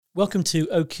Welcome to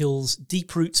Oak Hill's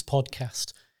Deep Roots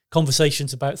podcast,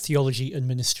 conversations about theology and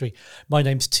ministry. My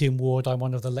name's Tim Ward. I'm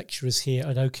one of the lecturers here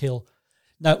at Oak Hill.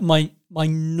 Now, my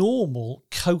normal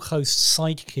co-host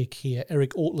sidekick here,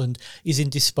 Eric Ortland, is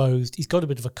indisposed. He's got a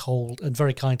bit of a cold, and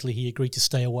very kindly he agreed to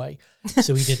stay away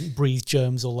so he didn't breathe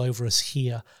germs all over us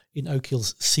here in Oak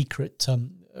Hill's secret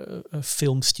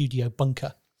film studio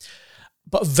bunker.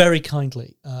 But very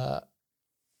kindly,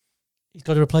 he's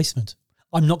got a replacement.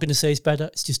 I'm not going to say it's better,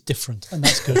 it's just different, and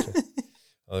that's good.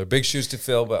 Well, they're big shoes to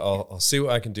fill, but I'll see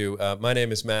what I can do. My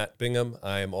name is Matt Bingham.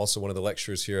 I am also one of the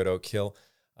lecturers here at Oak Hill.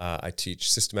 I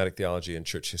teach systematic theology and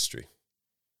church history.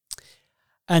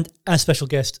 And our special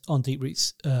guest on Deep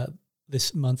Roots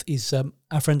this month is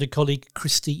our friend and colleague,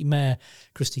 Kristi Mair.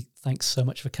 Kristi, thanks so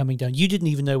much for coming down. You didn't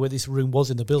even know where this room was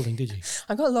in the building, did you?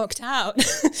 I got locked out.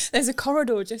 There's a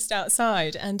corridor just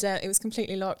outside, and it was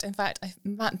completely locked. In fact,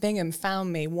 Matt Bingham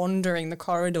found me wandering the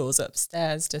corridors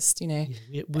upstairs, just,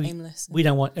 aimless. We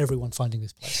don't want everyone finding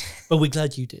this place, but we're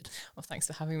glad you did. Well, thanks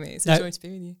for having me. It's a joy to be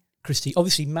with you. Kristi,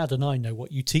 obviously Matt and I know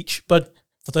what you teach, but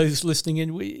for those listening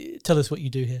in, tell us what you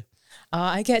do here.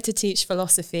 I get to teach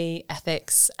philosophy,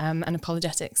 ethics, and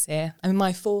apologetics here. I'm in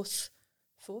my fourth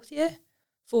year,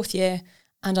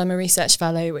 and I'm a research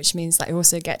fellow, which means that I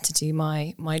also get to do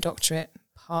my doctorate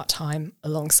part-time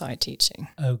alongside teaching.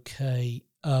 Okay.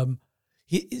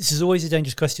 This is always a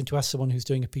dangerous question to ask someone who's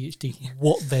doing a PhD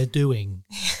what they're doing.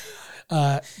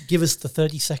 Give us the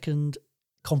 30-second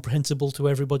comprehensible to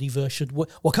everybody version.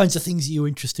 What kinds of things are you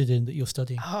interested in that you're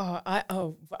studying?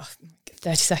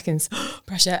 30 seconds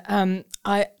pressure.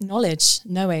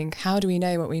 Knowing. How do we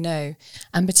know what we know?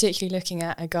 And particularly looking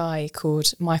at a guy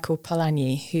called Michael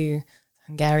Polanyi, who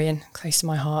Hungarian, close to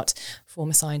my heart,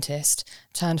 former scientist,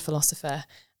 turned philosopher,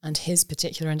 and his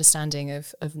particular understanding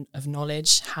of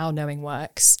knowledge, how knowing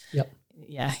works. Yep.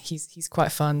 Yeah, he's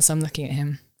quite fun. So I'm looking at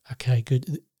him. Okay,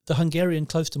 good. The Hungarian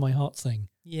close to my heart thing.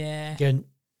 Yeah. Again,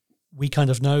 we kind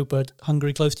of know, but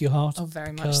Hungary close to your heart? Oh,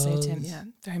 very much so, Tim. Yeah,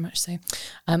 very much so.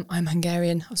 I'm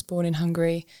Hungarian. I was born in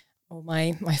Hungary. All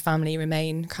my family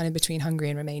remain kind of between Hungary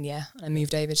and Romania. I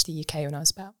moved over to the UK when I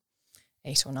was about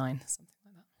 8 or 9, something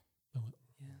like that. Oh,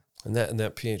 yeah. And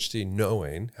that PhD,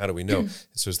 knowing, how do we know?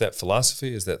 So is that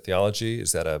philosophy? Is that theology?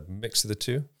 Is that a mix of the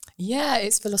two? Yeah,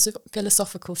 it's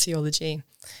philosophical theology.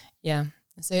 Yeah.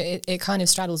 So it kind of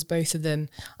straddles both of them.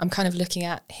 I'm kind of looking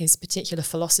at his particular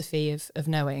philosophy of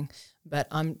knowing, but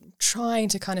I'm trying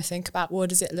to kind of think about what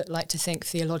does it look like to think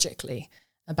theologically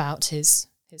about his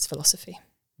philosophy.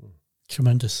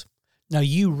 Tremendous. Now,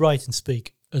 you write and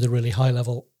speak at a really high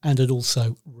level and at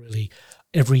also really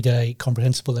everyday,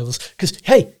 comprehensible levels. Because,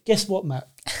 hey, guess what, Matt?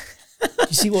 Do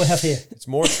you see what I have here? It's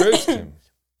more truth, Tim.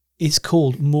 It's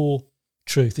called More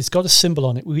Truth. It's got a symbol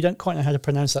on it. We don't quite know how to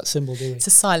pronounce that symbol, do we? It's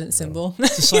a silent symbol.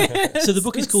 It's a silent. So the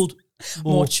book is called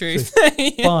More Truth.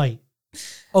 Yeah. by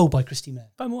Kristi Mair.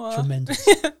 By moi. Tremendous.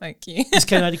 Thank you. This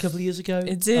came out a couple of years ago.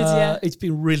 It did, yeah. It's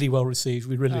been really well received.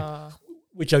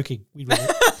 We're joking.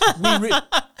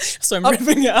 So I'm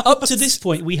ripping it up. Up to this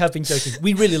point, we have been joking.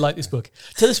 We really like this book.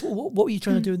 Tell us, what were you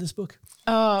trying to do in this book?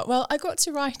 Well, I got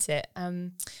to write it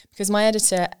because my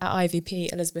editor at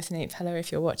IVP, Elizabeth Nape, hello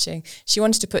if you're watching, she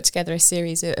wanted to put together a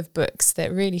series of books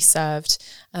that really served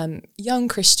young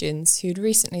Christians who'd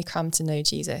recently come to know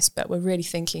Jesus, but were really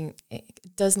thinking,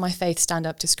 does my faith stand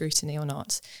up to scrutiny or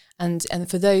not? And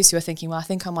for those who are thinking, well, I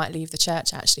think I might leave the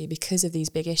church actually because of these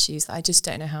big issues that I just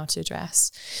don't know how to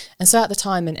address. And so at the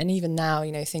time, and even now,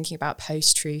 thinking about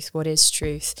post-truth, what is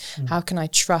truth? How can I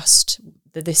trust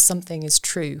that this something is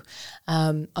true?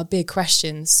 Are big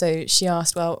questions. So she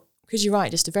asked, well, could you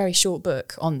write just a very short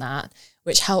book on that,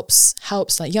 which helps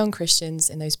like young Christians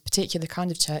in those particular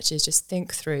kind of churches just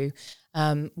think through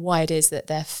why it is that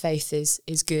their faith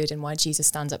is good and why Jesus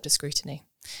stands up to scrutiny.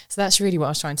 So that's really what I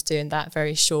was trying to do in that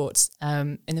very short,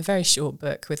 in a very short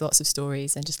book with lots of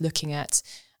stories and just looking at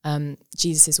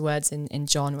Jesus' words in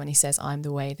John when he says, I'm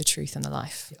the way, the truth and the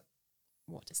life. Yeah.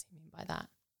 What does he mean by that?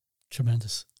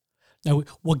 Tremendous. Now,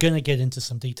 we're going to get into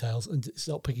some details and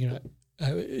start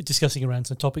discussing around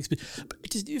some topics. But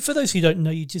just, for those who don't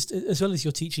know, you just, as well as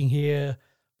your teaching here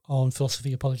on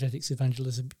philosophy, apologetics,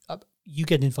 evangelism, you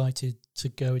get invited to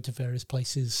go into various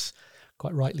places.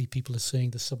 Quite rightly, people are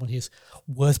saying there's someone here's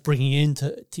worth bringing in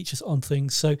to teach us on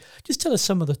things. So just tell us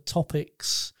some of the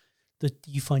topics that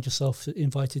you find yourself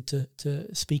invited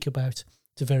to speak about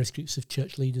to various groups of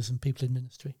church leaders and people in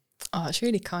ministry. Oh, it's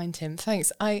really kind, Tim.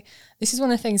 Thanks. This is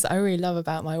one of the things that I really love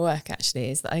about my work,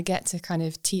 actually, is that I get to kind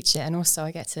of teach it and also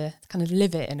I get to kind of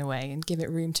live it in a way and give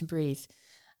it room to breathe.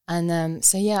 And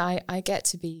I get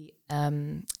to be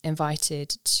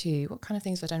invited to, what kind of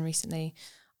things have I done recently?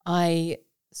 I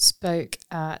speak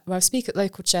at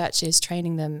local churches,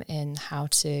 training them in how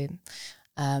to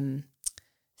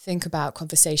think about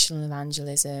conversational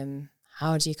evangelism.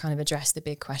 How do you kind of address the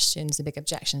big questions, the big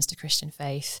objections to Christian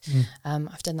faith?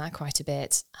 I've done that quite a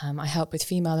bit. I help with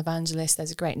female evangelists.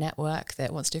 There's a great network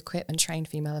that wants to equip and train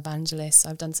female evangelists. So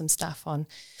I've done some stuff on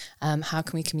how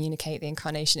can we communicate the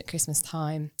incarnation at Christmas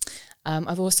time.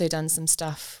 I've also done some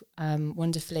stuff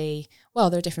wonderfully. Well,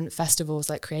 there are different festivals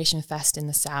like Creation Fest in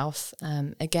the South.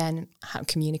 Again,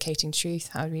 communicating truth.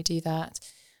 How do we do that?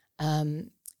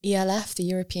 ELF, the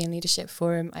European Leadership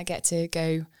Forum, I get to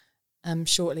go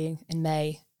shortly in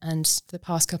May, and for the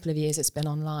past couple of years it's been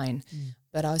online.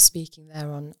 But I was speaking there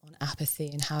on apathy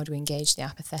and how to engage the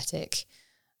apathetic.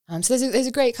 So there's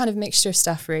a great kind of mixture of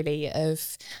stuff really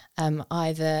of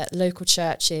either local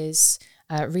churches,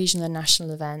 regional and national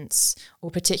events,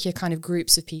 or particular kind of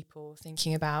groups of people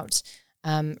thinking about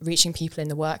reaching people in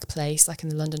the workplace, like in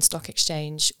the London Stock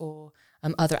Exchange, or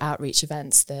other outreach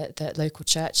events that local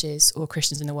churches or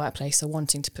Christians in the workplace are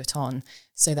wanting to put on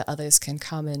so that others can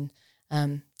come and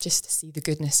just to see the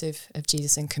goodness of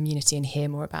Jesus in community and hear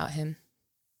more about him.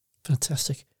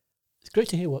 Fantastic. It's great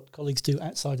to hear what colleagues do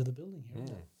outside of the building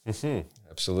here.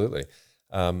 Absolutely.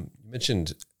 You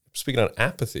mentioned speaking on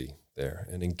apathy there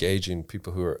and engaging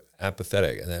people who are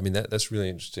apathetic. And I mean, that's really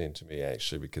interesting to me,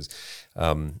 actually, because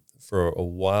for a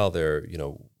while there,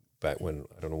 back when,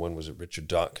 I don't know, when was it, Richard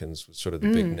Dawkins was sort of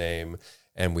the big name,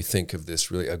 and we think of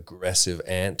this really aggressive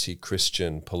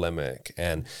anti-Christian polemic.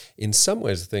 And in some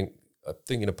ways,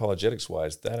 thinking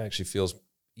apologetics-wise, that actually feels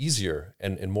easier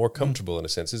and more comfortable in a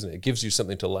sense, isn't it? It gives you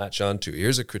something to latch onto.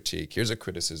 Here's a critique, here's a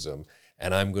criticism,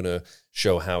 and I'm going to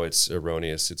show how it's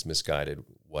erroneous, it's misguided,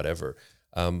 whatever.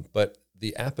 But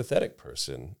the apathetic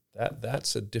person,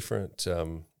 that's a different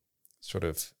sort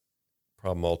of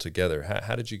problem altogether.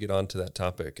 How did you get onto that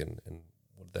topic, and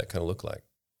what did that kind of look like?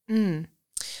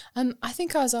 I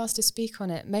think I was asked to speak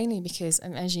on it mainly because,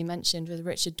 as you mentioned, with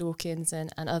Richard Dawkins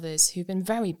and others who've been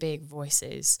very big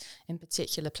voices in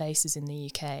particular places in the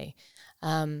UK.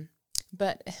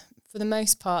 But for the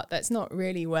most part, that's not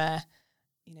really where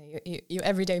your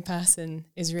everyday person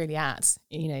is really at.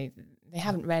 They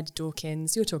haven't read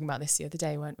Dawkins. You were talking about this the other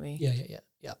day, weren't we? Yeah.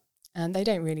 And they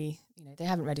don't really, they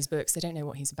haven't read his books. They don't know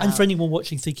what he's about. And for anyone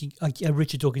watching thinking,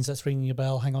 Richard Dawkins, that's ringing a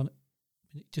bell. Hang on.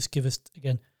 Just give us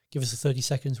a 30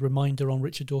 seconds reminder on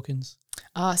Richard Dawkins.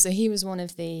 So he was one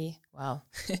of the,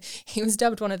 he was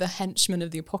dubbed one of the henchmen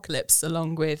of the apocalypse,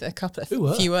 along with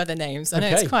a few other names. I know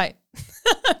it's quite,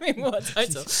 what a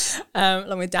title.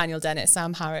 Along with Daniel Dennett,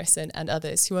 Sam Harris and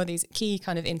others, who are these key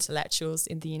kind of intellectuals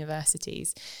in the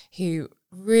universities who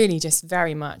really just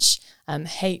very much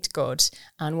hate God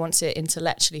and want to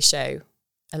intellectually show,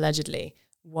 allegedly,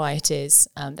 why it is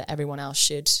that everyone else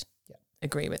should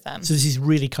agree with them. So this is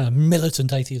really kind of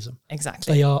militant atheism.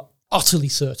 Exactly. They are utterly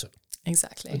certain.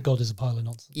 Exactly. That God is a pile of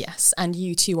nonsense. Yes, and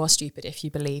you too are stupid if you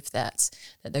believe that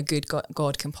the good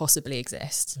God can possibly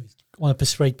exist. So you want to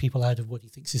persuade people out of what he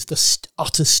thinks is the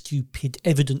utter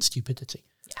evident stupidity.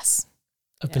 Yes.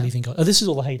 Of believing God. Oh, this is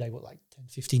all the heyday, 10,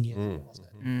 15 years ago, wasn't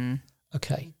it?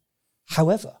 Okay.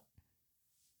 However,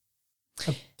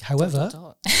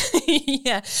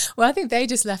 yeah, well, I think they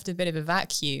just left a bit of a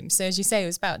vacuum. So as you say, it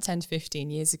was about 10 to 15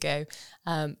 years ago.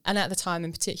 And at the time,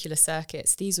 in particular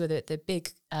circuits, these were the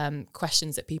big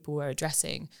questions that people were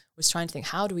addressing, was trying to think,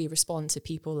 how do we respond to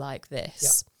people like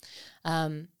this? Yeah.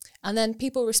 And then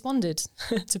people responded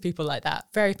to people like that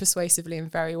very persuasively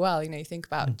and very well. You think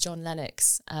about John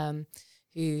Lennox,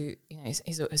 who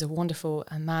is a wonderful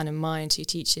man of mind who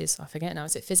teaches, I forget now,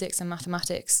 is it physics and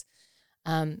mathematics?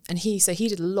 And he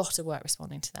did a lot of work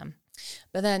responding to them.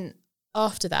 But then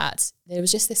after that, there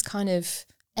was just this kind of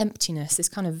emptiness, this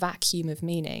kind of vacuum of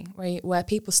meaning where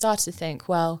people started to think,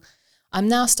 well, I'm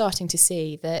now starting to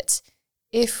see that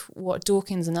if what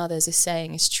Dawkins and others are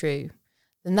saying is true,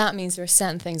 then that means there are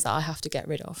certain things that I have to get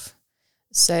rid of.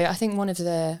 So I think one of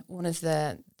the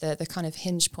kind of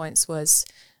hinge points was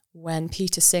when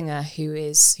Peter Singer, who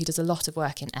does a lot of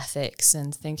work in ethics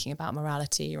and thinking about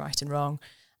morality, right and wrong,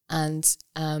 and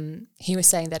he was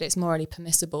saying that it's morally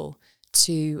permissible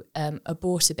to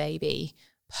abort a baby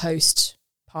post-birth.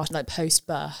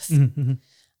 Mm-hmm.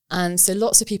 And so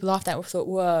lots of people after that thought,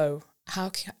 whoa,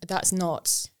 that's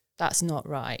not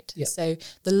right. Yep. So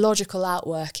the logical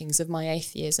outworkings of my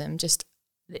atheism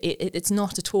it's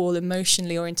not at all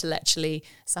emotionally or intellectually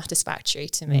satisfactory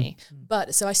to me. Mm-hmm.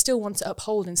 But so I still want to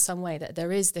uphold in some way that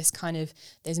there is this kind of,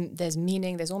 there's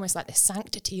meaning, there's almost like the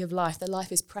sanctity of life, that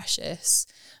life is precious.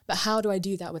 But how do I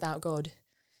do that without God?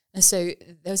 And so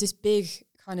there was this big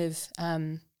kind of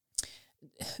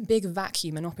big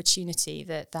vacuum and opportunity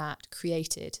that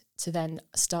created to then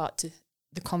start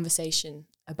the conversation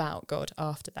about God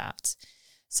after that.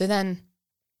 So then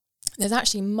there's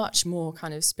actually much more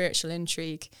kind of spiritual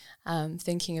intrigue,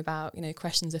 thinking about,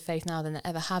 questions of faith now than there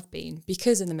ever have been,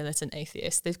 because of the militant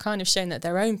atheists. They've kind of shown that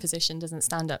their own position doesn't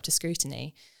stand up to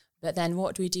scrutiny. But then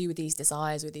what do we do with these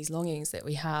desires, with these longings that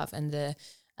we have, and the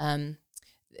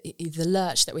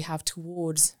lurch that we have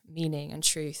towards meaning and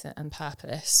truth and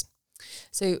purpose?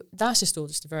 So that's just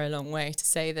a very long way to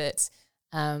say that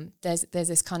there's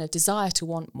this kind of desire to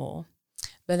want more.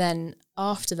 But then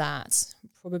after that,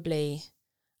 probably,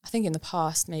 I think in the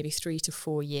past maybe 3 to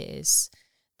 4 years,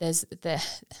 there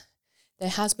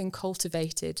has been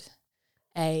cultivated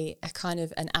a kind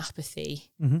of an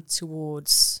apathy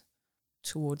towards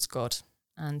God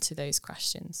and to those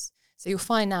questions. So you'll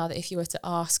find now that if you were to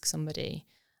ask somebody,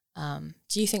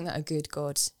 do you think that a good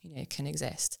God, can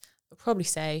exist? They'll probably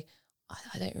say,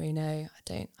 I don't really know.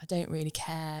 I don't really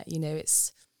care.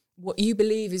 It's what you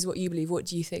believe is what you believe. What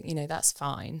do you think? That's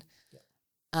fine. Yeah.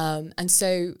 And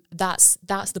so that's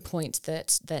the point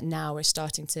that now we're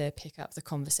starting to pick up the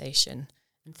conversation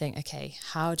and think, okay,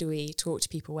 how do we talk to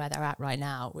people where they're at right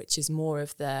now, which is more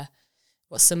of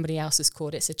what somebody else has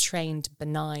called, it's a trained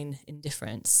benign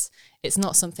indifference. It's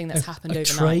not something that's happened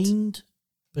overnight. Trained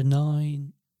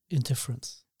benign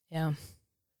indifference. Yeah.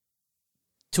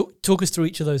 Talk us through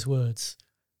each of those words.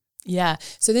 Yeah.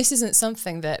 So this isn't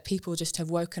something that people just have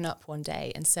woken up one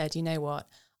day and said, you know what,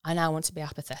 I now want to be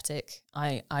apathetic.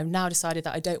 I've now decided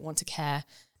that I don't want to care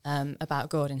about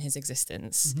God and his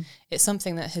existence. Mm-hmm. It's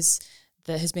something that has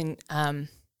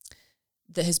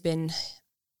been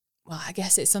well, I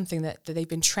guess it's something that they've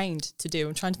been trained to do.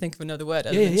 I'm trying to think of another word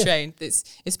other than trained.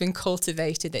 It's been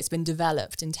cultivated, it's been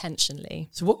developed intentionally.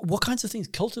 So what kinds of things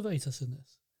cultivate us in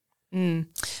this?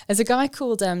 There's a guy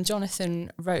called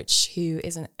Jonathan Roach, who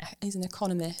is an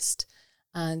economist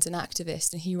and an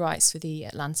activist, and he writes for the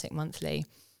Atlantic Monthly.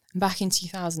 And back in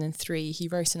 2003, he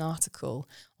wrote an article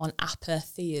on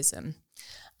apatheism.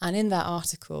 And in that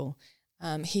article,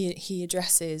 he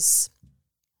addresses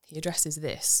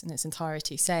this in its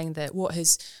entirety, saying that what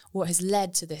has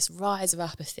led to this rise of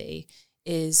apathy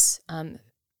is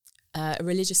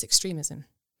religious extremism.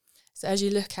 So as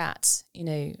you look at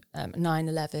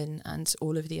 9/11 and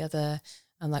all of the other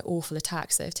awful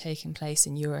attacks that have taken place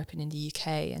in Europe and in the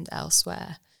UK and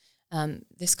elsewhere,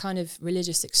 this kind of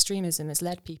religious extremism has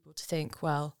led people to think,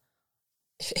 well,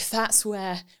 if that's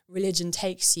where religion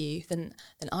takes you, then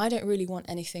I don't really want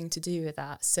anything to do with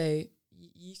that. So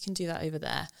you can do that over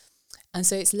there. And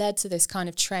so it's led to this kind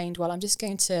of trained, well, I'm just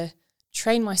going to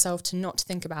train myself to not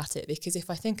think about it, because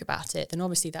if I think about it, then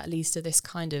obviously that leads to this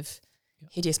kind of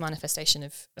hideous manifestation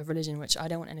of religion, which I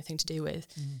don't want anything to do with.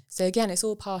 Mm. So again, it's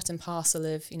all part and parcel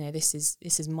of, this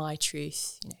is my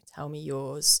truth, tell me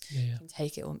yours, you can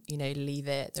take it or, leave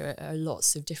it. There are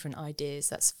lots of different ideas,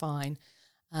 that's fine.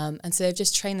 And so they've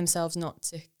just trained themselves not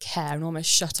to care and almost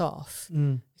shut off.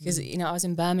 Because, I was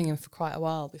in Birmingham for quite a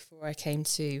while before I came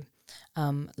to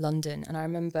London. And I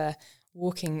remember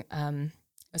walking, I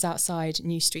was outside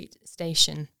New Street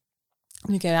Station,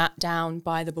 and we go down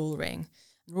by the Bullring.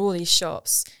 There are all these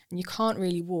shops, and you can't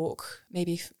really walk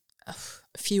maybe a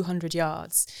few hundred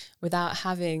yards without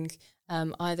having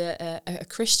either a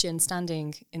Christian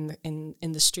standing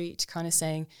in the street kind of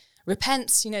saying, repent,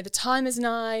 the time is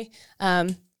nigh,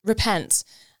 repent.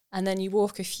 And then you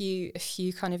walk a few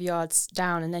kind of yards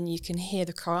down, and then you can hear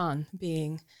the Quran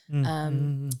being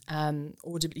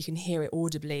audibly. You can hear it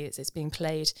audibly. It's being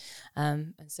played.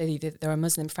 And so there are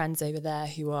Muslim friends over there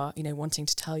who are, wanting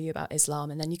to tell you about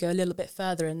Islam. And then you go a little bit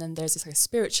further, and then there's this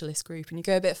spiritualist group, and you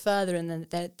go a bit further, and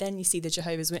then you see the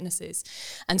Jehovah's Witnesses.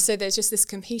 And so there's just this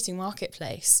competing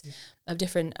marketplace of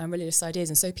different religious ideas.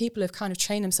 And so people have kind of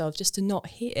trained themselves just to not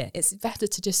hear. It's better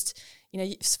to just,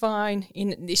 it's fine.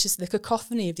 It's just the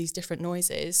cacophony of these different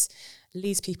noises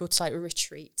leads people to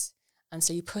retreat. And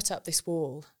so you put up this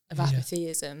wall of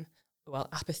apatheism,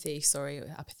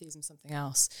 apatheism, something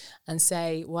else, and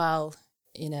say, well,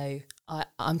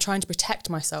 I'm trying to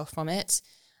protect myself from it.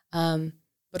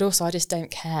 But also I just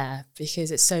don't care because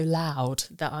it's so loud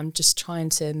that I'm just trying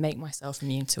to make myself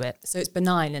immune to it. So it's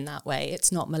benign in that way.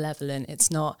 It's not malevolent. It's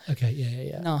not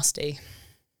nasty.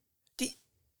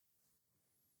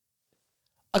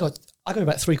 I got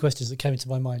about 3 questions that came into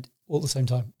my mind all at the same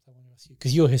time. I want to ask you,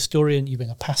 because you're a historian, you've been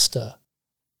a pastor.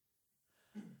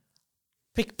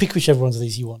 Pick whichever ones of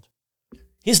these you want.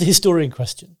 Here's the historian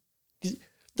question.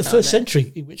 The first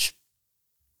century in which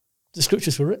the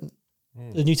scriptures were written,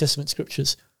 the New Testament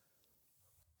scriptures,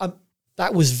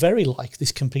 that was very like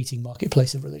this competing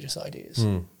marketplace of religious ideas.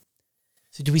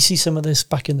 So do we see some of this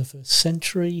back in the first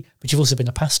century? But you've also been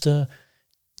a pastor.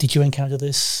 Did you encounter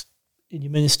this in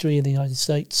your ministry in the United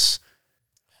States?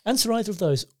 Answer either of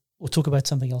those, or talk about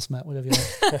something else, Matt, whatever you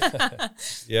like.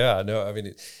 Yeah, no, I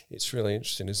mean, it's really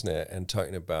interesting, isn't it? And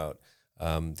talking about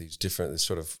these different, this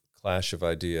sort of clash of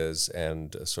ideas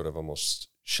and a sort of almost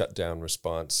shut down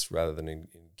response rather than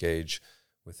engage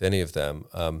with any of them.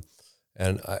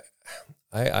 And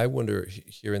I wonder,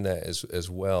 hearing that as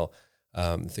well,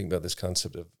 thinking about this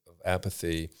concept of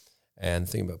apathy and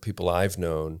thinking about people I've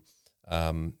known,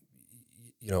 the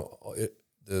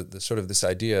sort of this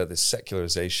idea, this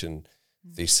secularization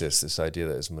thesis, this idea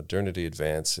that as modernity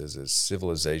advances, as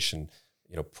civilization,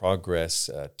 progress,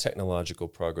 technological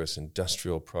progress,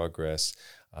 industrial progress,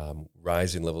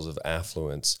 rising levels of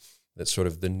affluence, that sort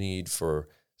of the need for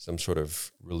some sort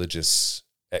of religious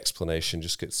explanation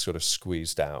just gets sort of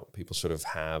squeezed out. People sort of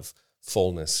have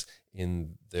fullness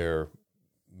in their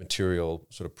material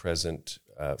sort of present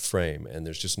frame, and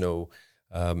there's just no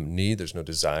need, there's no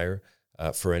desire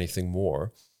for anything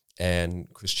more. And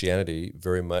Christianity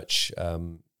very much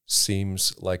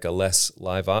seems like a less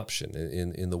live option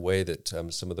in the way that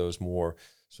some of those more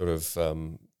sort of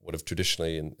what have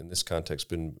traditionally in this context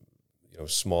been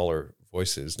smaller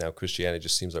voices. Now Christianity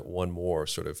just seems like one more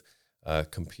sort of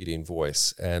competing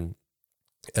voice, and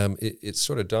it's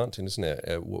sort of daunting, isn't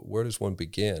it? Where does one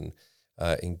begin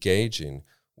engaging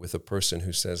with a person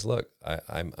who says, "Look,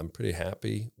 I'm pretty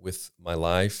happy with my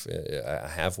life. I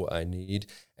have what I need."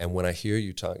 And when I hear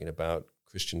you talking about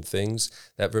Christian things,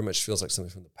 that very much feels like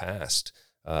something from the past,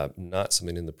 not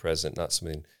something in the present, not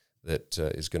something that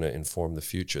is going to inform the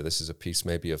future. This is a piece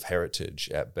maybe of heritage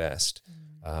at best,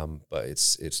 but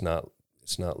it's not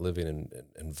living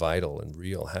and vital and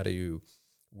real.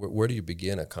 Where do you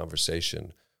begin a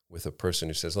conversation with a person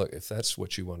who says, "Look, if that's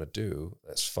what you want to do,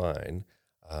 that's fine.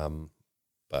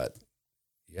 But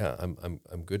yeah,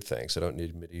 I'm good, thanks. I don't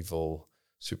need medieval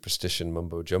superstition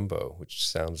mumbo jumbo," which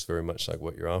sounds very much like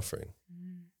what you're offering.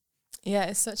 Yeah,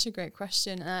 it's such a great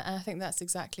question. And I think that's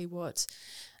exactly what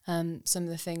some of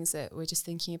the things that we're just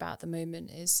thinking about at the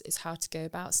moment is how to go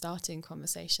about starting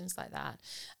conversations like that.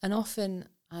 And often,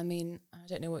 I mean, I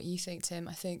don't know what you think, Tim.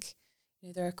 I think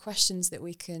there are questions that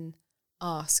we can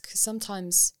ask.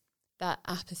 Sometimes that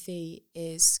apathy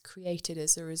is created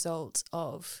as a result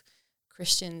of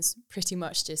Christians pretty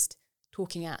much just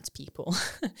talking at people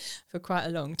for quite a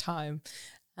long time.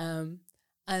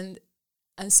 And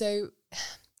so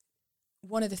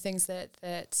one of the things that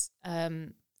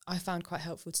I found quite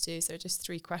helpful to do is there are just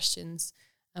 3 questions.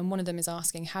 And one of them is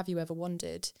asking, have you ever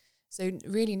wondered? So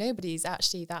really nobody's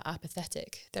actually that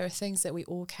apathetic. There are things that we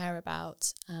all care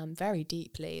about very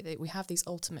deeply, that we have these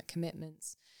ultimate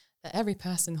commitments that every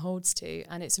person holds to.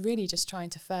 And it's really just trying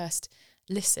to first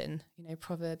listen.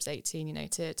 Proverbs 18,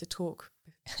 to talk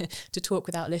to talk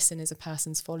without listen is a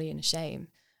person's folly and shame.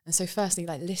 And so firstly,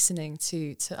 like listening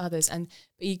to others, but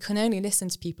you can only listen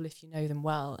to people if you know them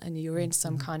well and you're in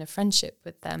some kind of friendship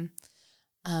with them.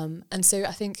 And so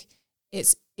I think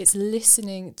it's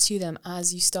listening to them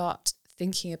as you start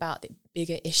thinking about the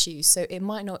bigger issues. So it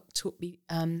might not be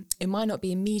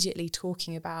immediately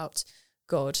talking about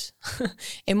God.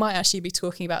 It might actually be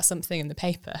talking about something in the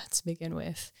paper to begin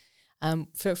with.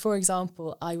 For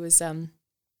example, I was at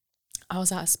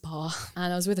a spa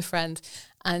and I was with a friend,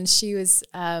 and she was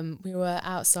we were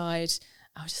outside.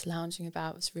 I was just lounging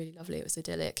about. It was really lovely. It was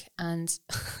idyllic, and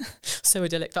so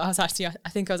idyllic that I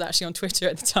think I was actually on Twitter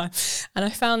at the time, and I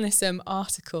found this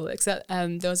article. Except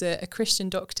there was a Christian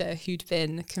doctor who'd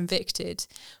been convicted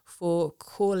for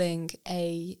calling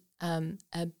a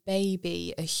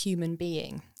baby a human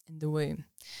being in the womb,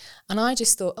 and I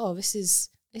just thought, oh, this is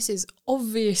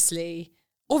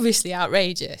obviously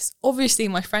outrageous. Obviously,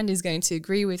 my friend is going to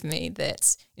agree with me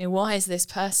that, why has this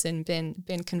person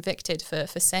been convicted for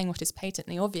saying what is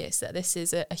patently obvious, that this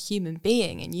is a human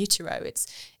being in utero.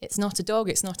 It's not a dog,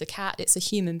 it's not a cat, it's a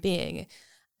human being.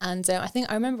 And I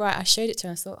remember I showed it to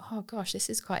her and I thought, oh gosh, this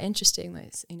is quite interesting.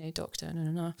 It's, doctor,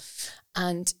 no.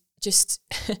 And just,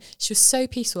 she was so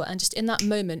peaceful. And just in that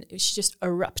moment, she just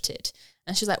erupted.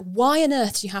 And she's like, why on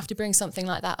earth do you have to bring something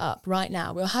like that up right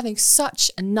now? We're having such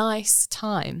a nice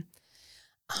time.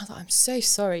 I thought, I'm so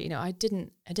sorry. I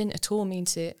didn't at all mean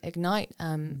to ignite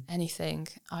anything.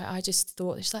 I just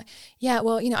thought, it's like, yeah,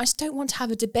 well, I just don't want to have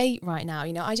a debate right now.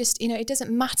 I just, it doesn't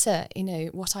matter,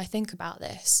 what I think about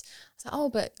this. I was like, oh,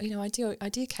 but, I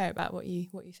do care about what you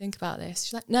think about this.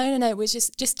 She's like, no, we're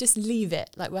just leave it.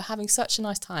 Like, we're having such a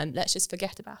nice time. Let's just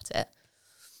forget about it.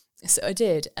 So I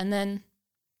did. And then,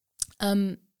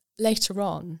 later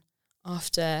on,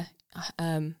 after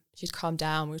she'd calmed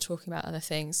down, we were talking about other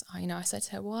things. I said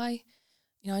to her, "Why?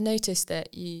 I noticed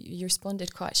that you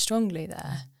responded quite strongly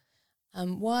there.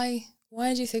 Why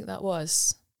do you think that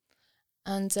was?"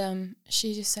 And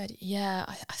she just said, yeah,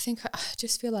 I think I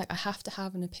just feel like I have to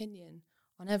have an opinion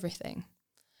on everything.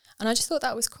 And I just thought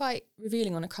that was quite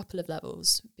revealing on a couple of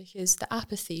levels, because the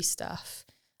apathy stuff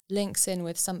links in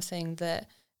with something that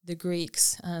the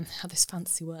Greeks have this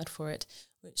fancy word for it,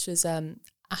 which was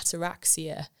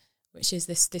ataraxia, which is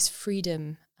this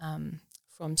freedom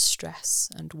from stress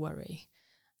and worry.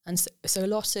 And so a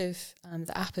lot of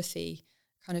the apathy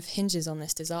kind of hinges on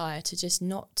this desire to just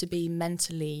not to be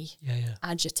mentally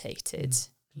agitated.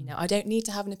 You know, I don't need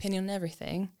to have an opinion on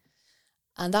everything.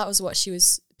 And that was what she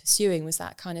was pursuing, was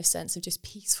that kind of sense of just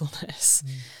peacefulness.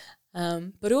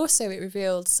 But also it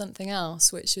revealed something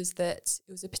else, which was that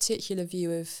it was a particular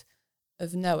view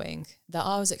of knowing, that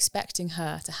I was expecting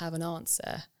her to have an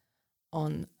answer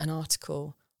on an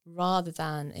article rather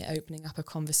than it opening up a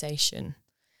conversation.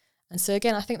 And so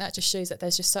again, I think that just shows that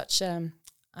there's just such a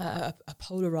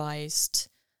polarized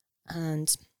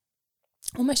and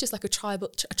almost just like a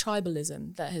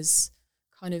tribalism that has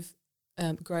kind of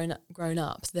grown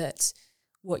up, that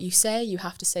what you say, you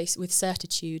have to say with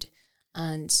certitude,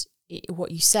 and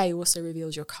what you say also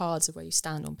reveals your cards of where you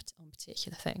stand on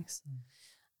particular things.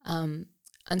 And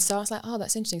so I was like, oh,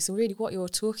 that's interesting. So really what you're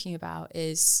talking about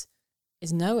is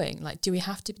knowing, like, do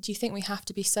you think we have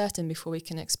to be certain before we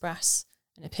can express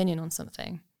an opinion on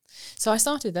something? So I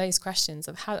started with those questions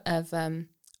of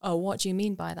what do you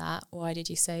mean by that? Why did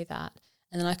you say that?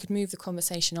 And then I could move the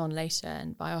conversation on later,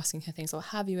 and by asking her things,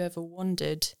 have you ever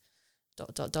wondered ...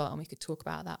 and we could talk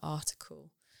about that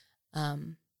article.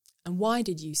 And why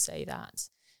did you say that?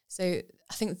 So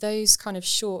I think those kind of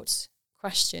short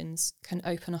questions can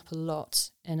open up a lot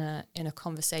in a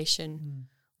conversation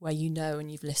where you know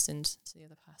and you've listened to the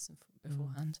other person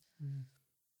beforehand.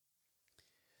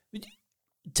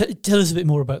 Tell us a bit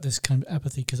more about this kind of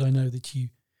apathy, because I know that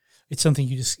it's something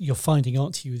you're finding,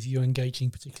 aren't you, as you're engaging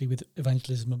particularly with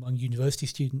evangelism among university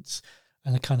students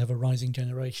and a kind of a rising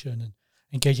generation, and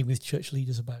engaging with church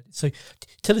leaders about it. So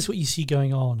tell us what you see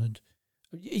going on, and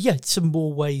some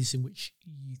more ways in which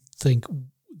you think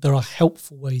there are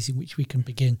helpful ways in which we can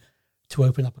begin to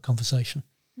open up a conversation.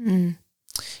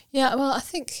 Yeah, well,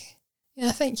 thank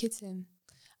you, Tim.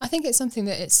 I think it's something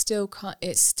that it's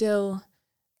still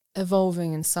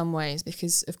evolving in some ways,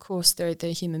 because of course there are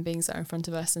human beings that are in front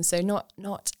of us, and so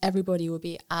not everybody will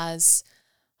be as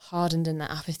hardened in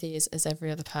that apathy as every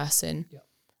other person.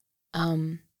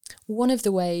 One of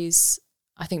the ways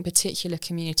I think particular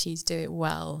communities do it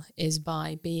well is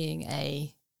by being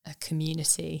a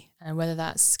community, and whether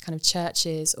that's kind of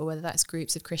churches or whether that's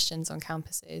groups of Christians on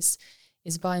campuses,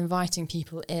 is by inviting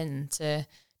people in to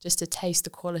taste the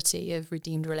quality of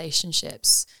redeemed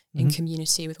relationships in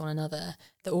community with one another,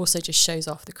 that also just shows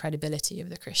off the credibility of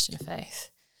the Christian faith.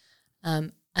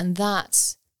 And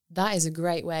that is a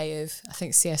great way of, I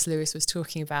think C.S. Lewis was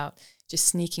talking about, just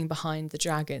sneaking behind the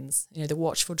dragons, the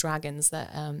watchful dragons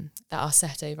that are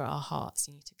set over our hearts.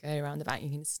 You need to go around the back. You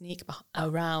can sneak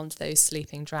around those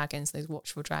sleeping dragons, those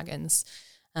watchful dragons,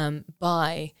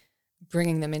 by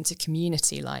bringing them into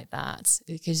community like that,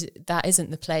 because that isn't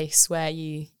the place where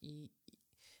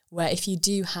where if you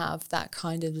do have that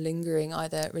kind of lingering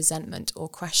either resentment or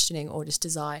questioning or just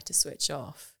desire to switch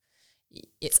off,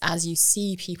 it's as you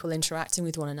see people interacting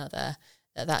with one another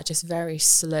that just very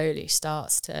slowly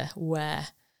starts to wear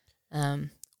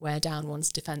down one's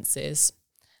defences,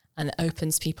 and it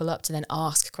opens people up to then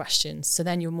ask questions. So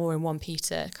then you're more in 1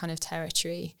 Peter kind of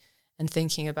territory and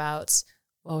thinking about,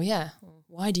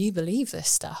 why do you believe this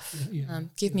stuff?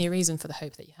 Give me a reason for the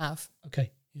hope that you have.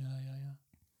 Okay. Yeah.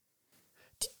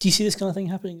 Do you see this kind of thing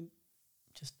happening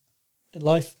just in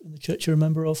life, in the church you're a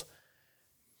member of?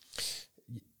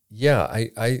 Yeah,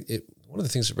 one of the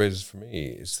things that raises for me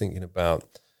is thinking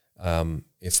about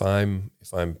if I'm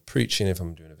preaching, if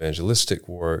I'm doing evangelistic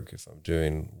work, if I'm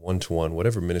doing one-to-one,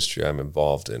 whatever ministry I'm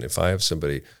involved in, if I have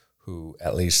somebody who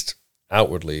at least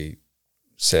outwardly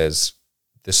says,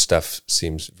 this stuff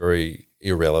seems very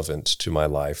irrelevant to my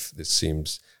life, this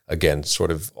seems, again,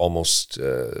 sort of almost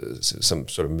some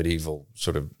sort of medieval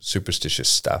sort of superstitious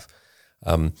stuff,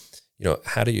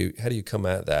 how do you come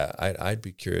at that? I'd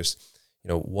be curious.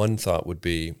 One thought would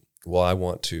be, well, I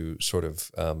want to sort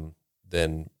of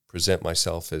then present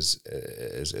myself as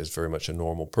very much a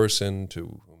normal person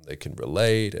to whom they can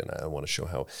relate, and I want to show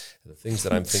how the things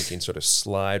that I'm thinking sort of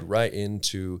slide right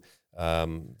into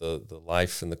the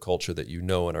life and the culture that you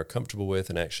know and are comfortable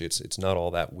with, and actually it's not all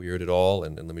that weird at all,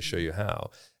 and let me show you how.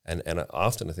 And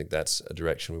often I think that's a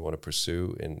direction we want to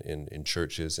pursue in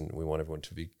churches, and we want everyone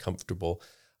to be comfortable.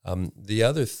 The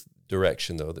other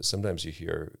direction, though, that sometimes you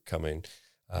hear coming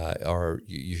are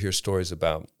you hear stories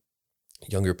about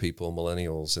younger people,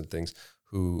 millennials and things,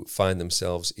 who find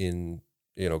themselves in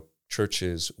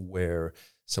churches where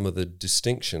some of the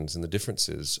distinctions and the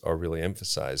differences are really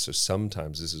emphasized. So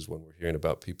sometimes this is when we're hearing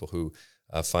about people who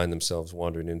find themselves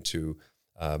wandering into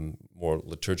more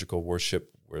liturgical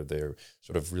worship, where they're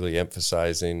sort of really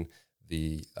emphasizing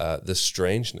the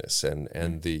strangeness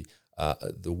and the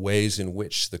ways in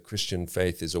which the Christian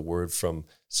faith is a word from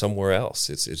somewhere else.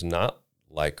 It's not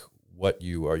like what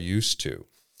you are used to.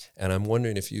 And I'm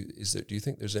wondering do you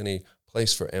think there's any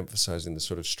place for emphasizing the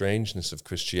sort of strangeness of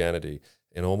Christianity,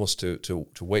 and almost to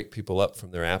wake people up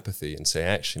from their apathy and say,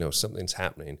 actually, no, something's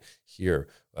happening here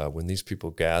when these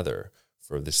people gather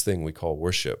for this thing we call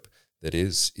worship that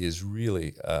is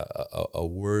really a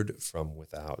word from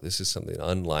without. This is something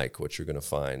unlike what you're going to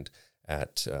find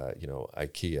at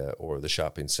IKEA or the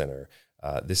shopping center.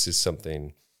 This is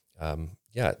something,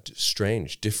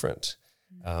 strange, different.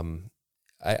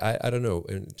 I don't know.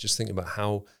 And just thinking about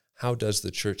how does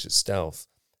the church itself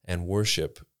and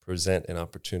worship present an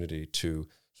opportunity to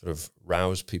sort of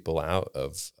rouse people out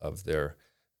of their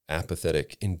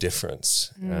apathetic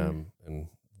indifference and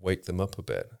wake them up a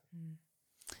bit.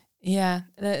 Yeah,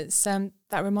 that's,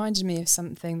 that reminded me of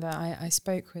something that I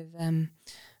spoke with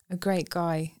a great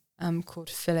guy called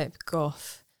Philip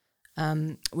Goff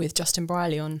with Justin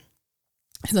Briley on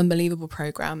his Unbelievable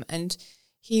program, and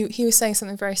he was saying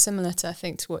something very similar to, I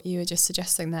think, to what you were just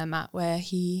suggesting there, Matt, where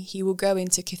he will go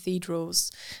into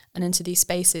cathedrals and into these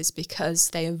spaces because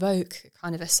they evoke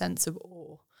kind of a sense of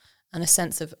awe and a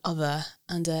sense of other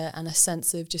and a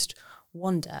sense of just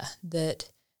wonder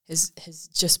that has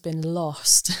just been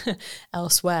lost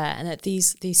elsewhere. And at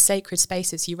these sacred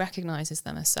spaces, he recognises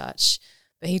them as such,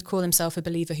 but he'd call himself a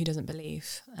believer who doesn't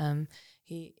believe.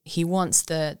 He wants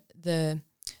the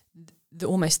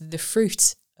almost the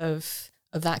fruit of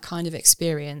that kind of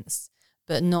experience,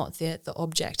 but not the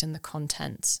object and the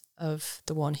content of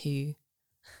the one who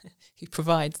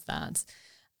provides that.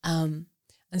 And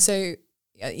so,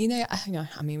 I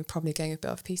mean, we're probably going a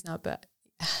bit off piece now, but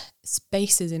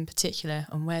spaces in particular,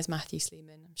 and where's Matthew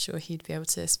Sleeman? I'm sure he'd be able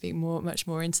to speak much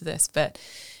more into this, but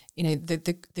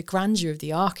the grandeur of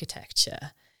the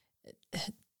architecture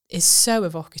is so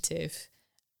evocative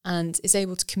and is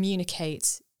able to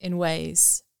communicate in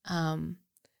ways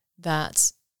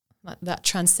that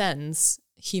transcends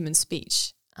human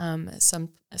speech at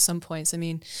some points. I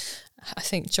mean, I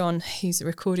think John, who's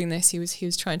recording this, he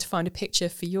was trying to find a picture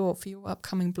for your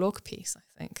upcoming blog piece, I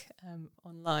think,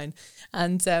 online,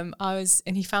 and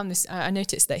he found this. I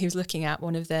noticed that he was looking at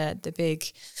one of the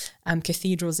big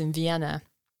cathedrals in Vienna.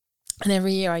 And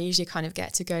every year I usually kind of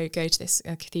get to go to this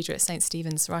cathedral at St.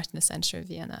 Stephen's, right in the centre of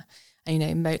Vienna.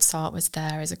 And, Mozart was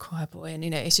there as a choir boy. And,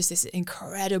 it's just this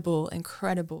incredible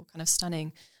kind of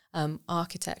stunning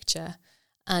architecture.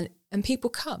 And people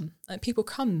come. People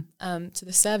come to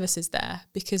the services there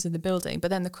because of the building. But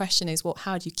then the question is,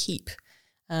 how do you keep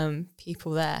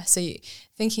people there? So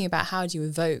thinking about how do you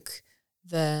evoke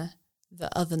the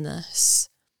otherness,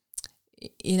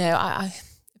 I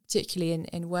particularly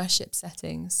in worship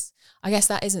settings, I guess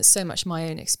that isn't so much my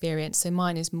own experience. So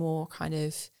mine is more kind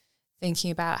of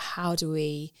thinking about how do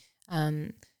we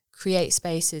create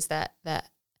spaces that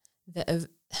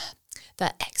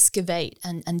excavate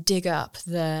and dig up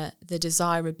the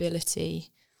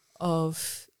desirability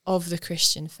of the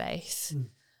Christian faith,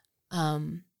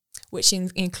 which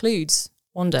includes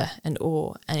wonder and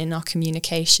awe, and in our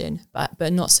communication,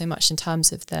 but not so much in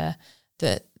terms of the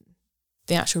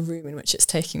actual room in which it's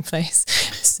taking place.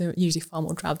 So usually far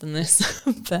more drab than this.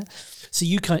 But so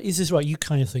is this right? You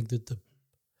kind of think that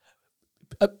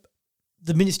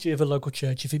the ministry of a local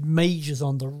church, if it majors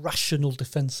on the rational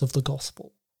defence of the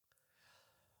gospel,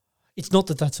 it's not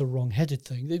that that's a wrong-headed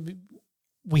thing.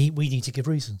 We need to give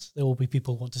reasons. There will be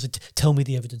people who want to say, "Tell me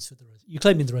the evidence for the resurrection. You're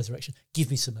claiming the resurrection. Give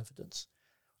me some evidence."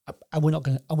 And we're not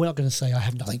going to say I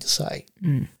have nothing to say.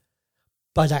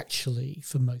 But actually,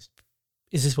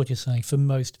 is this what you're saying? For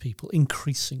most people,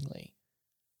 increasingly,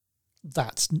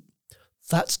 that's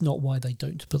not why they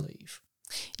don't believe.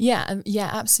 Yeah,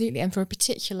 absolutely. And for a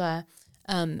particular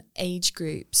age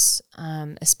groups,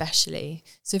 especially,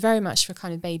 so very much for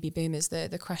kind of baby boomers,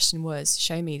 the question was,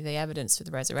 show me the evidence for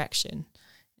the resurrection.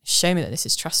 Show me that this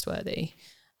is trustworthy.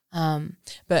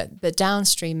 But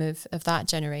downstream of that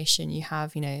generation, you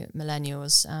have,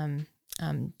 millennials,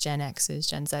 Gen Xers,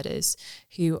 Gen Zers,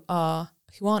 who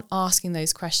aren't asking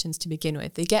those questions to begin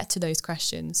with. They get to those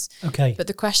questions. Okay. But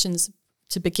the questions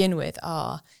to begin with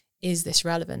are, is this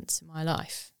relevant to my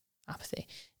life? Apathy.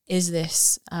 Is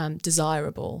this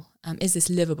desirable? Is this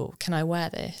livable? Can I wear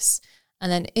this?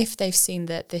 And then if they've seen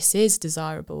that this is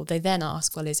desirable, they then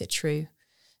ask, well, is it true?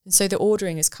 And so the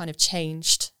ordering has kind of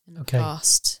changed in the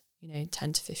past,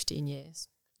 10 to 15 years.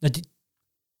 Now,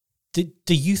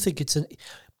 Do you think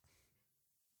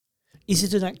is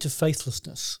it an act of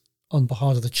faithlessness on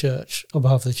behalf of the church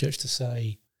to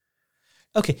say,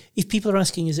 okay, if people are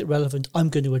asking, is it relevant? I'm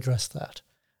going to address that.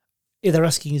 If they're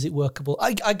asking, is it workable?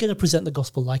 I'm going to present the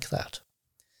gospel like that.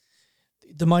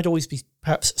 There might always be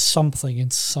perhaps something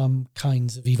in some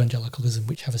kinds of evangelicalism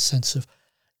which have a sense of,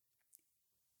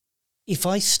 if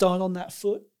I start on that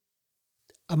foot,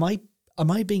 am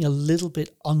I being a little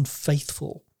bit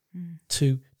unfaithful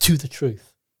to the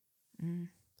truth?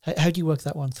 How do you work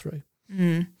that one through?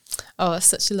 Oh, that's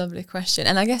such a lovely question.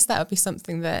 And I guess that would be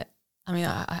something that, I mean,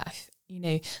 I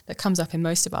that comes up in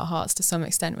most of our hearts to some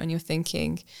extent when you're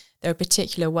thinking there are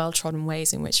particular well-trodden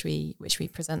ways in which we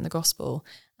present the gospel.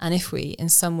 And if we, in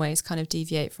some ways, kind of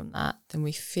deviate from that, then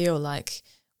we feel like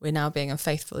we're now being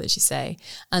unfaithful, as you say.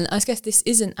 And I guess this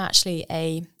isn't actually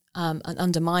an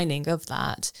undermining of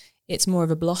that. It's more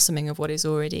of a blossoming of what is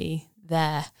already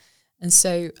there. And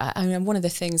so, I mean, one of the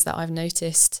things that I've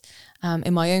noticed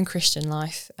in my own Christian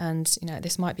life, and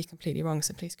this might be completely wrong,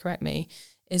 so please correct me,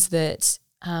 is that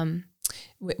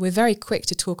we're very quick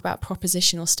to talk about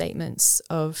propositional statements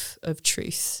of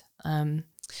truth,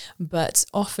 but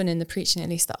often in the preaching, at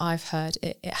least that I've heard,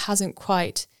 it hasn't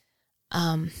quite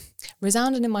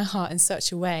resounded in my heart in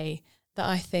such a way that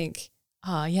I think,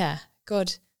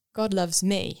 God loves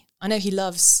me. I know He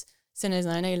loves sinners,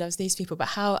 and I know He loves these people, but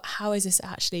how is this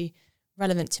actually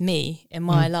relevant to me in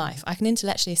my life? I can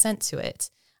intellectually assent to it,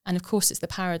 and of course, it's the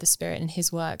power of the Spirit and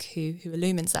His work who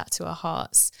illumines that to our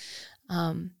hearts.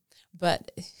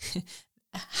 But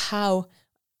how,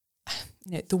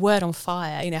 the word on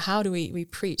fire, how do we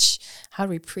preach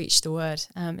the word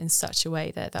in such a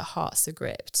way that hearts are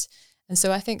gripped? And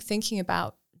so I think thinking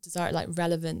about desire, like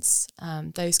relevance,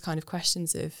 those kind of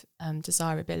questions of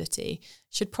desirability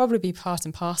should probably be part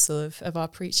and parcel of our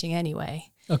preaching anyway.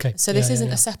 Okay. So this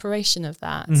isn't a separation of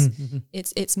that. Mm-hmm.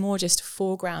 It's more just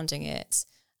foregrounding it.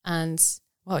 And,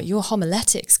 well, you're a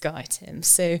homiletics guy, Tim.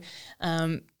 So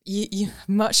you have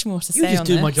much more to say on this. You just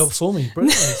do my job for me,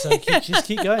 brilliantly. So just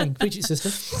keep going. Preach it,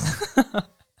 sister.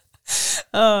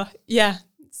 Yeah.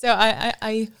 So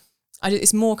I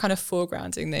it's more kind of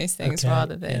foregrounding those things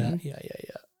rather than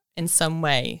in some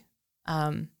way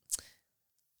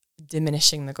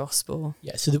diminishing the gospel.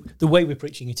 Yeah. So the way we're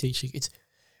preaching and teaching,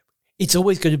 it's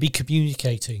always going to be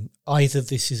communicating either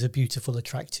this is a beautiful,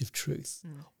 attractive truth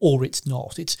or it's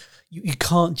not. You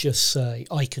can't just say,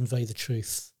 I convey the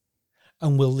truth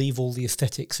and we'll leave all the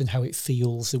aesthetics and how it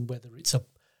feels and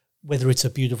whether it's a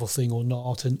beautiful thing or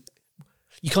not. And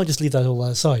you can't just leave that all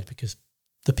aside because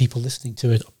the people listening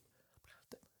to it,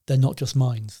 they're not just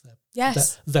minds.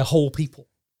 They're whole people.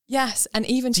 Yes, and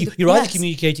even to you're either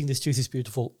communicating this truth is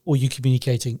beautiful or you're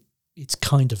communicating it's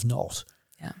kind of not.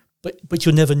 Yeah. But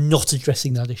you're never not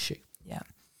addressing that issue. Yeah.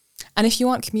 And if you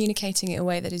aren't communicating it in a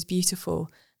way that is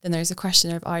beautiful, then there's a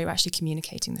question of, are you actually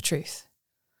communicating the truth?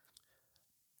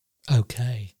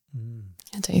 Okay. And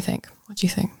don't you think? What do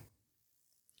you think?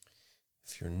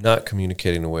 If you're not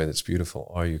communicating in a way that's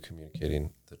beautiful, are you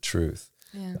communicating the truth?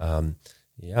 Yeah.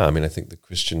 I mean, I think the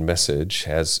Christian message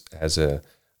has a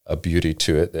beauty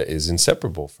to it that is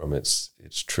inseparable from its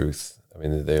truth. I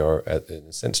mean, they are, in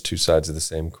a sense, two sides of the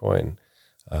same coin.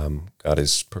 God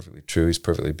is perfectly true. He's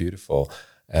perfectly beautiful.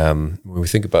 When we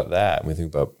think about that, when we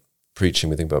think about preaching,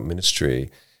 we think about ministry,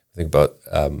 we think about,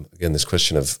 again, this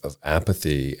question of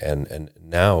apathy. And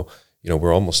now,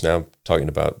 we're almost now talking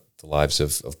about the lives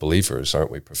of believers,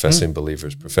 aren't we? Professing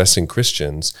believers, professing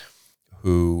Christians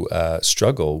who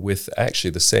struggle with actually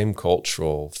the same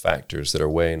cultural factors that are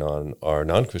weighing on our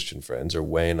non-Christian friends are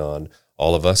weighing on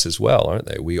all of us as well, aren't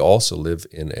they? We also live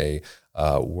in a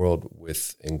world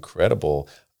with incredible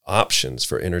options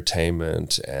for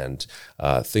entertainment and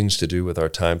things to do with our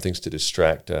time, things to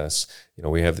distract us.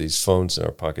 We have these phones in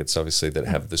our pockets, obviously, that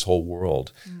have this whole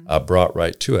world brought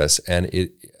right to us. And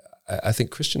I think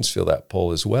Christians feel that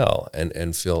pull as well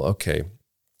and feel, okay,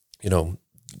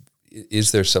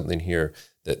 is there something here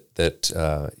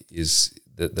that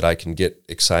I can get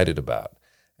excited about,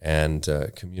 and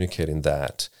communicating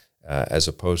that as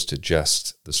opposed to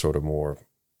just the sort of more,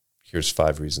 here's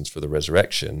 5 reasons for the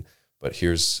resurrection, but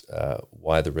here's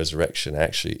why the resurrection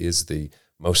actually is the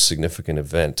most significant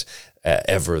event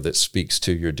ever that speaks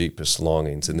to your deepest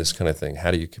longings and this kind of thing.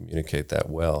 How do you communicate that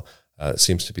well? It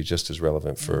seems to be just as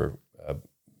relevant for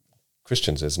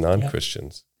Christians as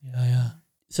non-Christians. Yeah.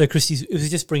 So, Kristi, if we're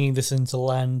just bringing this into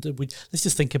land, let's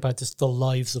just think about just the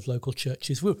lives of local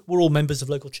churches. We're all members of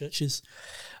local churches.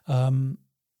 And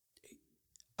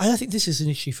I think this is an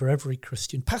issue for every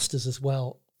Christian, pastors as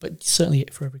well, but certainly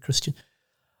for every Christian.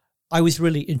 I was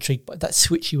really intrigued by that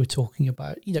switch you were talking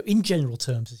about, in general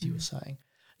terms, as you were saying.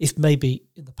 if maybe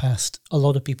in the past a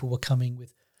lot of people were coming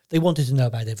with, they wanted to know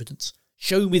about evidence.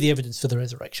 Show me the evidence for the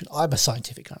resurrection. I'm a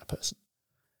scientific kind of person.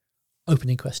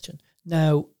 Opening question.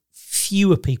 Now,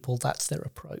 fewer people, that's their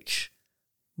approach.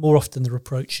 More often the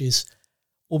approach is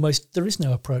almost, there is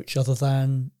no approach other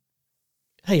than,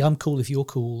 hey, I'm cool if you're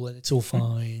cool and it's all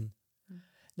fine.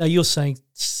 Now you're saying,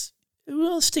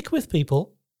 well, stick with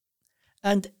people.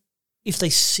 And if they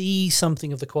see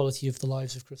something of the quality of the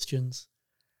lives of Christians,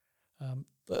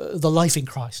 the life in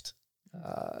Christ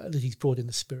that he's brought in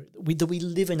the Spirit, that we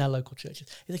live in our local churches,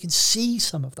 if they can see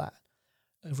some of that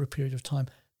over a period of time,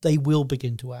 they will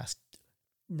begin to ask,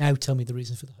 now tell me the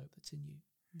reason for the hope that's in you.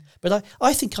 But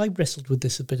I think I wrestled with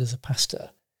this a bit as a pastor.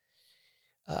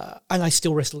 And I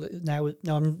still wrestle now.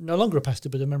 Now I'm no longer a pastor,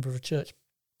 but a member of a church.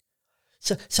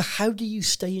 So how do you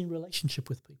stay in relationship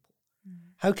with people?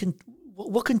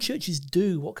 What can churches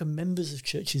do? What can members of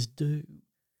churches do?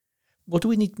 What do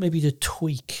we need maybe to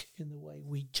tweak in the way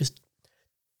we just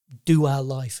do our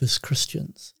life as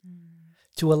Christians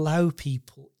to allow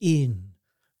people in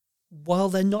while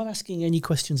they're not asking any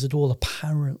questions at all,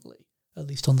 apparently, at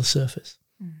least on the surface?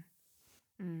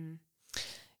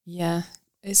 Yeah,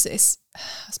 it's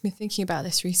I've been thinking about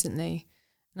this recently,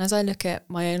 and as I look at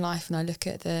my own life and I look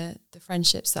at the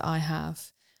friendships that I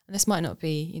have, and this might not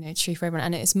be true for everyone,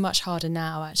 and it's much harder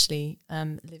now actually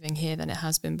living here than it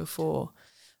has been before,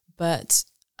 but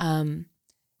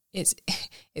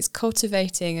it's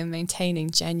cultivating and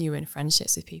maintaining genuine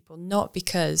friendships with people, not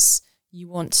because you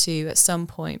want to at some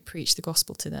point preach the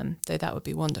gospel to them, though that would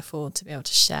be wonderful to be able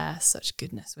to share such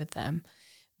goodness with them,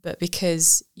 but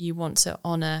because you want to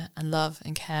honour and love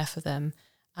and care for them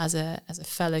as a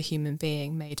fellow human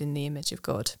being made in the image of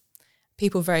God.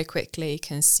 People very quickly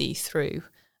can see through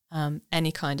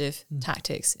any kind of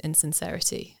tactics,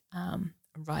 insincerity,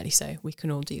 rightly so. We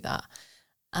can all do that.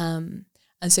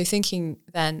 And so thinking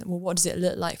then, well, what does it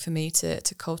look like for me to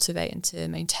cultivate and to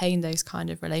maintain those kind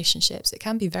of relationships? It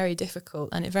can be very difficult,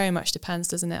 and it very much depends,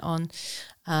 doesn't it, on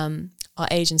our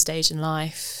age and stage in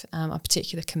life, our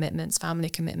particular commitments, family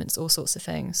commitments, all sorts of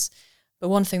things. But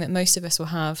one thing that most of us will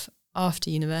have after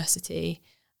university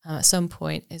at some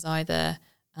point is either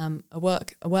a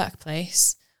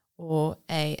workplace or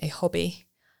a hobby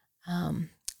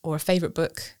or a favourite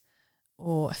book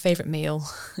or a favourite meal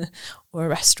or a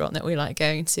restaurant that we like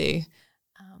going to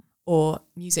or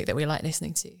music that we like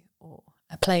listening to or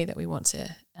a play that we want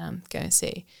to go and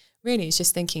see. Really, it's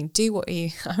just thinking, do what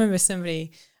you... I remember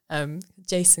somebody,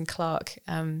 Jason Clark,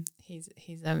 he's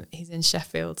in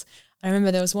Sheffield. I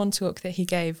remember there was one talk that he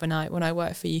gave when I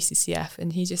worked for UCCF,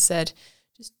 and he just said,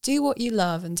 just do what you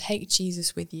love and take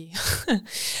Jesus with you.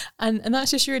 and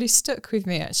that's just really stuck with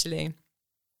me, actually.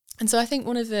 And so I think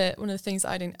one of the things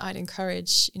that I'd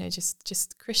encourage,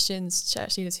 just Christians,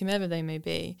 church leaders, whomever they may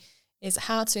be, is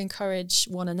how to encourage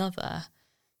one another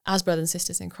as brothers and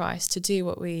sisters in Christ to do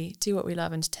what we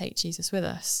love and to take Jesus with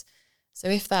us. So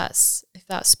if that's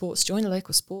sports, join a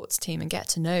local sports team and get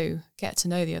to know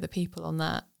the other people on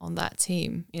that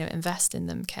team. Invest in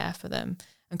them, care for them,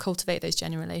 and cultivate those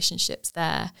genuine relationships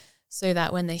there, so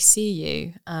that when they see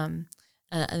you and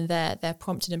they're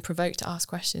prompted and provoked to ask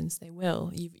questions, they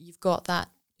will. You've got that.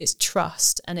 It's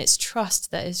trust, and it's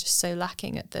trust that is just so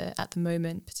lacking at the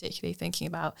moment, particularly thinking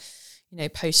about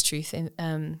post-truth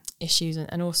issues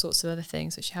and all sorts of other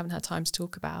things which you haven't had time to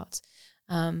talk about.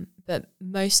 But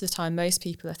most of the time, most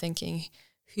people are thinking,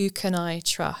 who can I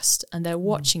trust? And they're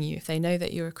watching you if they know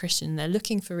that you're a Christian. They're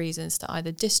looking for reasons to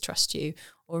either distrust you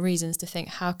or reasons to think,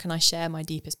 how can I share my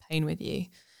deepest pain with you?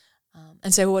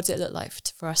 And so what does it look like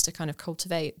for us to kind of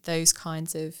cultivate those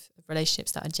kinds of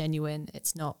relationships that are genuine?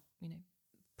 It's not,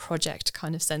 project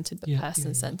kind of centered, but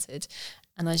person centered.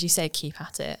 And as you say, keep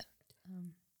at it.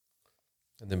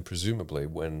 And then presumably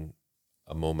when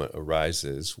a moment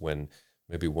arises, when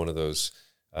maybe one of those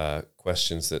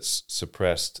questions that's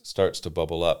suppressed starts to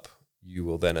bubble up, you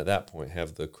will then at that point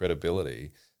have the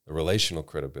credibility, the relational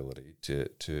credibility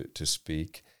to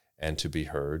speak and to be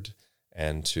heard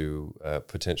and to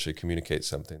potentially communicate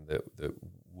something that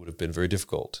would have been very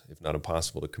difficult, if not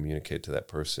impossible, to communicate to that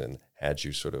person had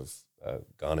you sort of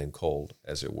gone in cold,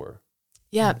 as it were.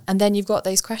 Yeah, and then you've got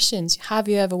those questions. Have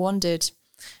you ever wondered,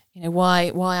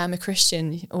 why I'm a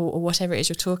Christian, or whatever it is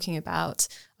you're talking about?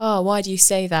 Oh, why do you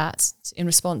say that in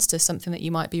response to something that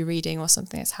you might be reading or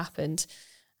something that's happened?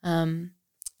 And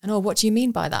what do you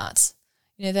mean by that?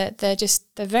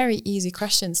 They're very easy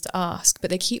questions to ask,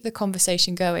 but they keep the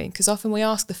conversation going, because often we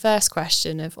ask the first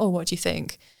question of, oh, what do you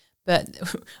think?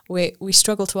 But we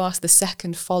struggle to ask the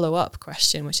second follow-up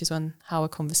question, which is how a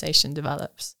conversation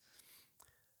develops.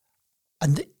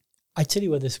 And I tell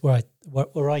you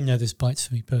where I know this bites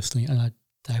for me personally, and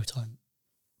doubt I'm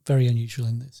very unusual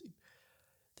in this.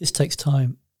 This takes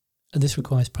time, and this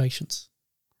requires patience.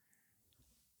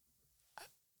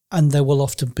 And there will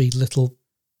often be little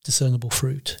discernible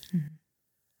fruit. Mm-hmm.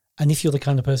 And if you're the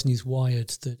kind of person who's wired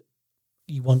that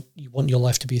you want your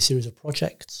life to be a series of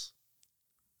projects,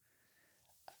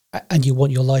 and you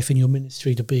want your life and your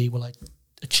ministry to be, well, I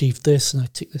achieved this and I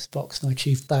ticked this box and I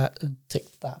achieved that and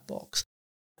ticked that box.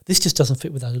 This just doesn't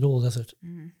fit with that at all, does it?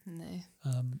 No.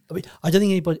 I mean, I don't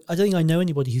think I know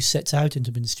anybody who sets out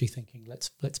into ministry thinking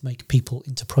let's make people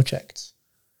into projects.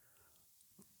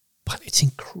 But it's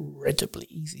incredibly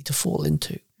easy to fall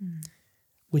into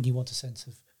when you want a sense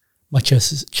of my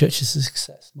church is a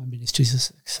success, my ministry is a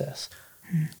success,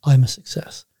 I'm a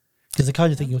success. Because the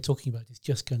kind of thing you're talking about is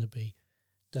just going to be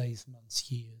days,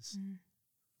 months, years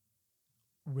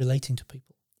relating to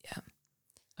people. Yeah.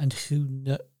 And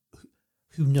who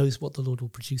knows what the Lord will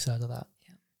produce out of that.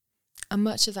 Yeah. And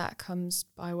much of that comes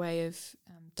by way of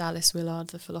Dallas Willard,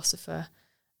 the philosopher,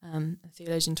 a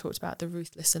theologian, talked about the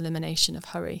ruthless elimination of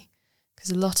hurry. Because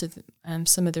a lot of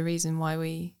some of the reason why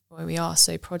we are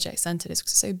so project-centered is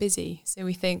because we're so busy. So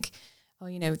we think,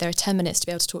 there are 10 minutes to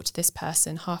be able to talk to this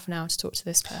person, half an hour to talk to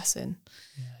this person.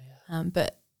 Yeah.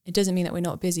 But it doesn't mean that we're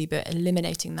not busy, but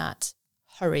eliminating that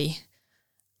hurry.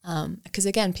 Because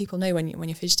again, people know when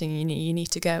you're fidgeting, you need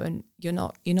to go, and you're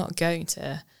not going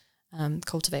to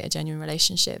cultivate a genuine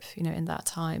relationship, in that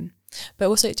time. But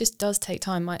also, it just does take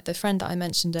time. The friend that I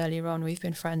mentioned earlier on, we've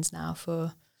been friends now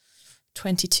for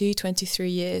 22, 23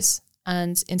 years,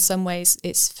 and in some ways,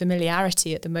 it's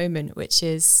familiarity at the moment, which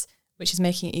is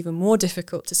making it even more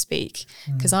difficult to speak,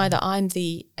 because either I'm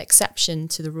the exception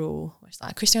to the rule, which is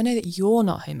like, Kristi, I know that you're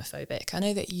not homophobic, I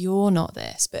know that you're not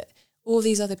this, but all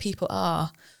these other people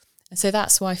are. And so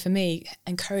that's why, for me,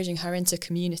 encouraging her into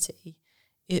community,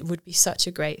 it would be such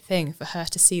a great thing for her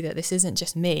to see that this isn't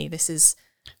just me, this is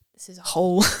a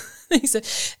whole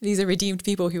these are redeemed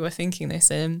people who are thinking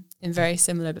this in very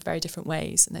similar but very different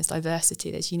ways, and there's diversity,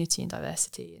 there's unity and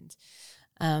diversity,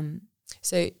 and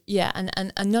so yeah,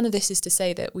 and none of this is to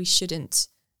say that we shouldn't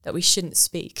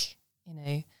speak.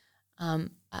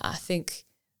 I think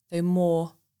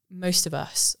most of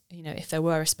us, if there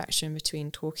were a spectrum between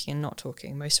talking and not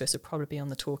talking, most of us would probably be on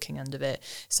the talking end of it.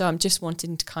 So I'm just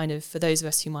wanting to kind of, for those of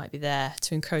us who might be there,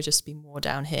 to encourage us to be more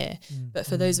down here. But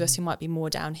for those of us who might be more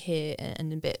down here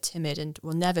and a bit timid and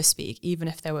will never speak, even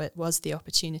if there was the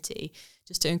opportunity,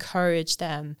 just to encourage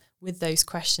them with those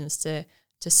questions to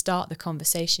start the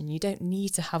conversation. You don't need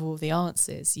to have all the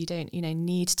answers. You don't,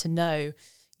 need to know,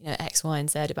 X, Y, and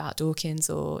Z about Dawkins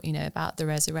or, about the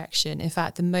resurrection. In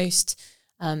fact, the most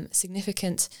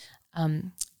significant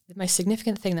thing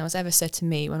that was ever said to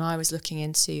me when I was looking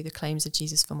into the claims of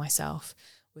Jesus for myself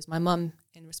was my mum,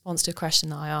 in response to a question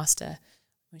that I asked her,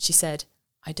 when she said,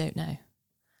 "I don't know."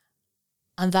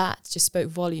 And that just spoke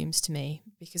volumes to me,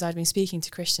 because I'd been speaking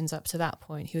to Christians up to that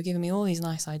point who were giving me all these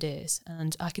nice ideas,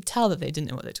 and I could tell that they didn't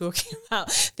know what they're talking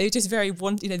about. They just very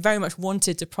much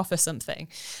wanted to proffer something,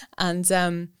 and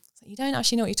you don't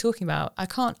actually know what you're talking about.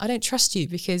 I don't trust you,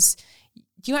 because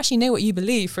you actually know what you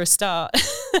believe for a start.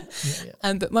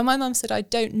 Yeah. But when my mum said, "I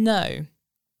don't know,"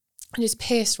 I just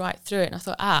pierced right through it, and I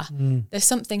thought, there's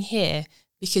something here,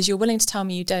 because you're willing to tell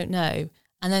me you don't know.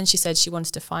 And then she said she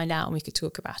wanted to find out and we could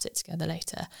talk about it together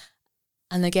later.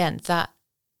 And again, that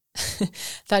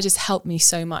just helped me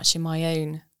so much in my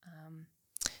own,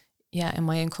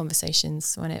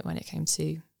 conversations when it came to,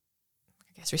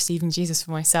 I guess, receiving Jesus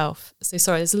for myself. So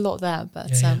sorry, there's a lot there,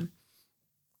 but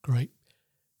great.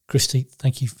 Kristi,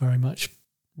 thank you very much.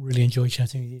 Really enjoyed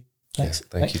chatting with you. Thanks.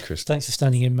 Yeah, thank you, Kristi. Thanks for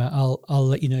standing in, Matt. I'll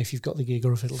let you know if you've got the gig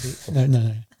or if it'll be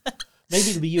no. Maybe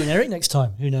it'll be you and Eric next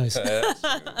time. Who knows?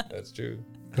 That's true.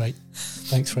 Great.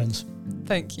 Thanks, friends.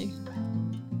 Thank you.